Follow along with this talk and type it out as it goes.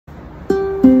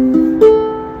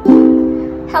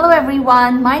Hello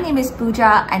everyone, my name is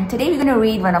Pooja and today we're going to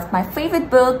read one of my favorite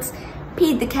books,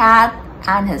 Pete the Cat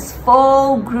and His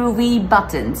 4 Groovy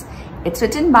Buttons. It's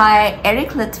written by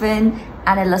Eric Litwin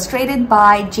and illustrated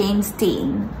by James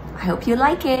Dean. I hope you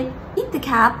like it. Pete the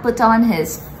Cat put on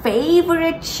his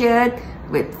favorite shirt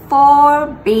with 4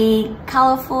 big,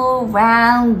 colorful,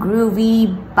 round, groovy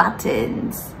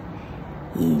buttons.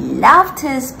 He loved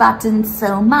his buttons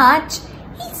so much,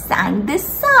 he sang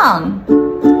this song.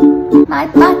 My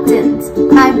buttons,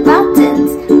 my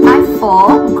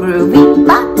 4 groovy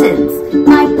buttons.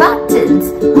 My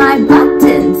buttons,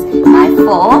 my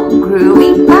 4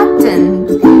 groovy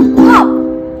buttons. Pop!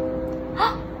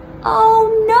 Oh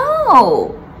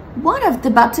no! One of the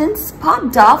buttons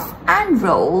popped off and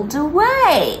rolled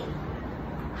away.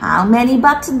 How many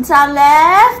buttons are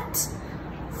left?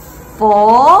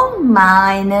 4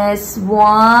 minus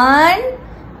 1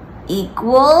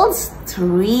 equals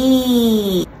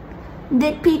 3.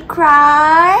 Did Pete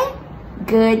cry?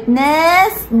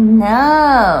 Goodness,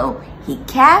 no. He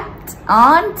kept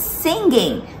on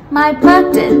singing. My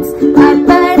buttons, my 3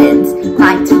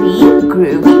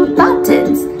 groovy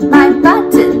buttons. My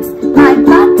buttons, my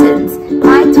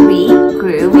 3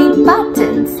 groovy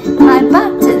buttons. My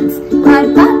buttons, my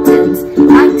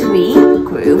 3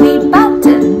 groovy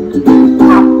buttons.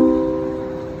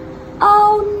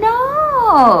 Oh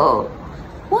no!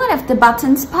 One of the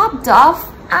buttons popped off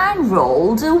and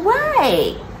rolled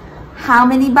away. How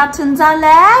many buttons are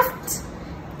left?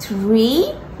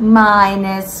 3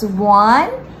 minus 1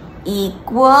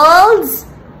 equals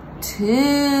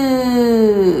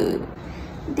 2.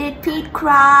 Did Pete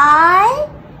cry?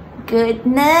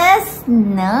 Goodness,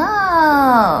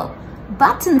 no.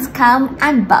 Buttons come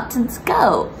and buttons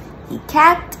go. He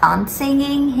kept on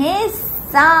singing his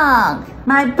song.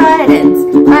 My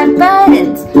buttons, my 2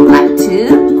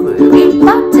 groovy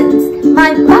buttons.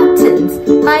 My buttons,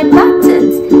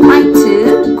 my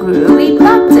 2 groovy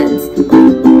buttons.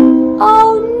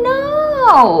 Oh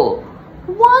no!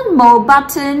 One more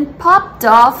button popped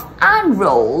off and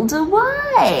rolled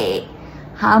away.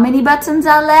 How many buttons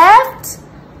are left?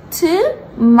 2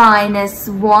 minus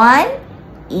 1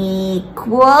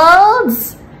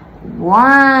 equals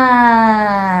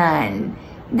 1.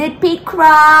 Did Pete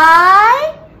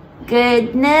cry?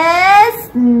 Goodness,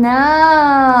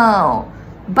 no.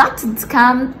 Buttons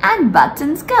come and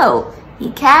buttons go.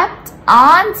 He kept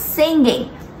on singing.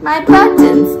 My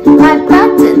buttons, my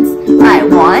 1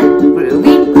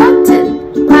 groovy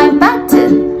button. My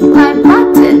button,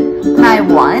 my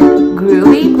 1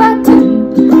 groovy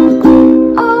button.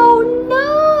 Oh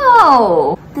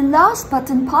no! The last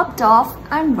button popped off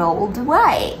and rolled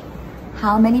away.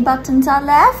 How many buttons are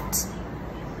left?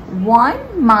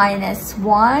 1 minus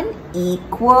 1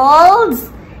 equals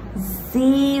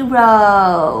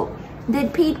 0.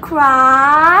 Did Pete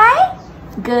cry?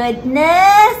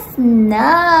 Goodness,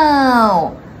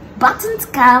 no. Buttons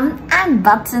come and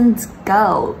buttons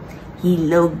go. He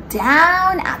looked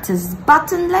down at his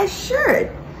buttonless shirt.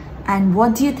 And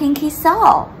what do you think he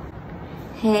saw?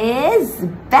 His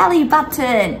belly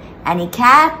button. And he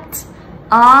kept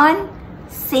on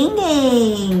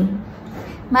singing.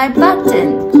 My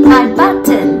button,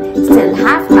 still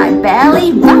have my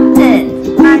belly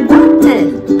button. My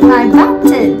button,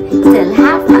 still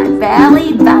have my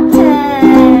belly button.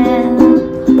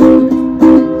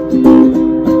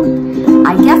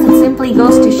 I guess it simply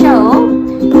goes to show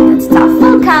that stuff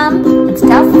will come and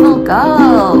stuff will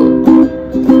go.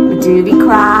 But do we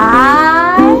cry?